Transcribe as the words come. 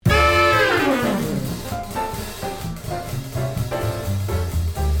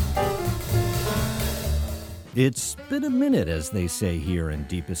It's been a minute, as they say here in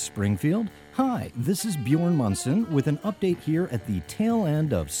deepest Springfield. Hi, this is Bjorn Munson with an update here at the tail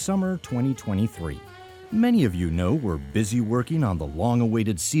end of summer 2023. Many of you know we're busy working on the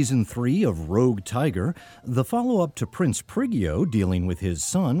long-awaited Season 3 of Rogue Tiger, the follow-up to Prince Prigio dealing with his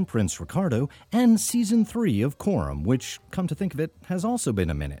son, Prince Ricardo, and Season 3 of Coram, which, come to think of it, has also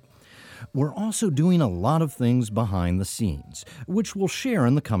been a minute. We're also doing a lot of things behind the scenes, which we'll share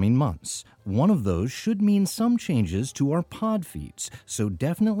in the coming months. One of those should mean some changes to our pod feeds, so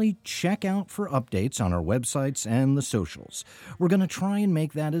definitely check out for updates on our websites and the socials. We're going to try and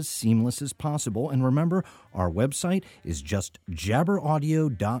make that as seamless as possible, and remember, our website is just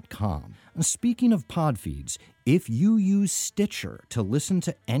jabberaudio.com. Speaking of pod feeds, if you use Stitcher to listen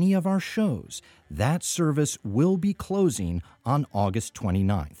to any of our shows, that service will be closing on August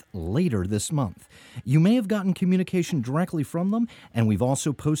 29th, later this month. You may have gotten communication directly from them, and we've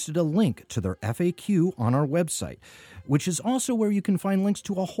also posted a link to their FAQ on our website, which is also where you can find links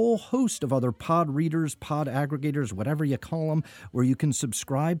to a whole host of other pod readers, pod aggregators, whatever you call them, where you can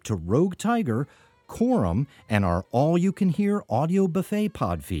subscribe to Rogue Tiger, Coram, and our all-you-can-hear audio buffet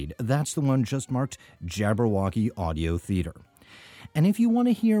pod feed. That's the one just marked Jabberwocky Audio Theater. And if you want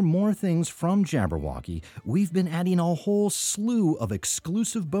to hear more things from Jabberwocky, we've been adding a whole slew of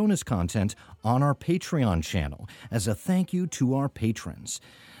exclusive bonus content on our Patreon channel as a thank you to our patrons.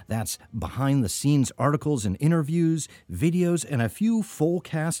 That's behind-the-scenes articles and interviews, videos, and a few full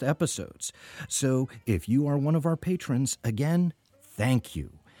cast episodes. So if you are one of our patrons, again, thank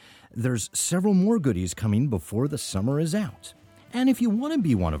you. There's several more goodies coming before the summer is out. And if you want to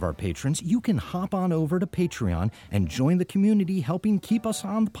be one of our patrons, you can hop on over to Patreon and join the community helping keep us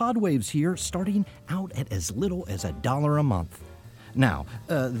on the pod waves here, starting out at as little as $1 a month. Now,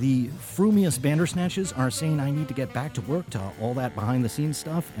 the frumious Bandersnatches are saying I need to get back to work to all that behind-the-scenes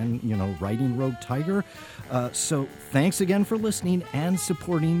stuff and, writing Rogue Tiger. So thanks again for listening and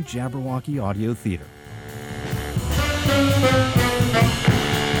supporting Jabberwocky Audio Theater.